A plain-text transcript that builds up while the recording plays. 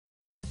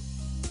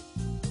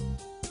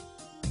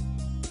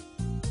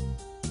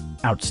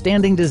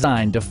Outstanding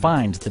design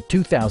defines the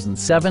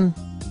 2007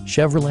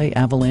 Chevrolet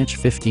Avalanche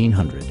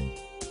 1500.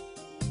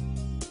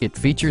 It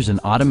features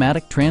an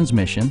automatic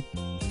transmission,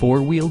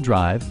 four-wheel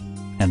drive,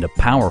 and a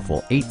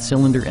powerful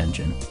 8-cylinder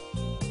engine.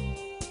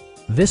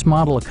 This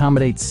model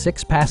accommodates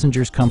 6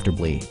 passengers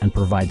comfortably and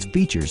provides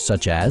features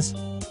such as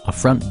a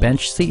front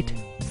bench seat,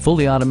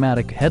 fully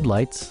automatic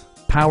headlights,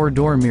 power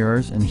door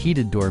mirrors and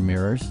heated door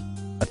mirrors,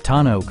 a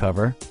tonneau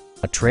cover,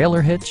 a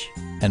trailer hitch,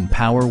 and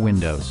power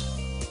windows.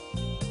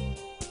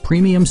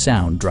 Premium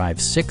sound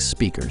drives 6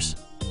 speakers,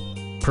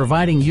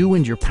 providing you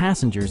and your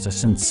passengers a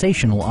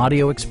sensational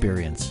audio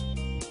experience.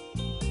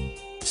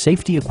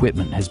 Safety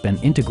equipment has been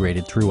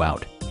integrated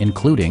throughout,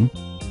 including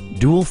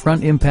dual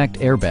front impact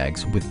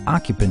airbags with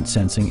occupant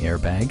sensing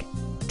airbag,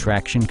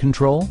 traction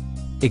control,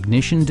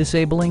 ignition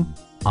disabling,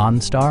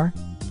 OnStar,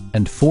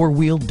 and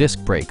 4-wheel disc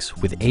brakes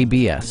with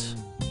ABS.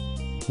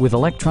 With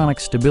electronic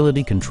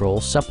stability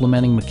control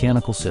supplementing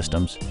mechanical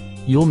systems,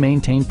 you'll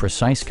maintain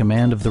precise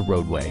command of the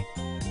roadway.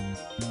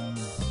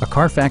 A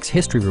Carfax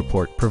history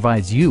report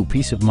provides you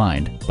peace of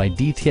mind by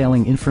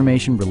detailing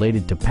information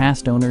related to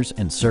past owners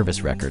and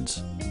service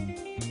records.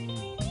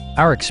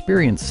 Our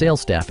experienced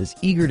sales staff is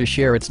eager to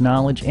share its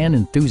knowledge and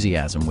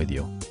enthusiasm with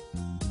you.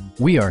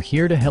 We are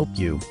here to help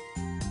you.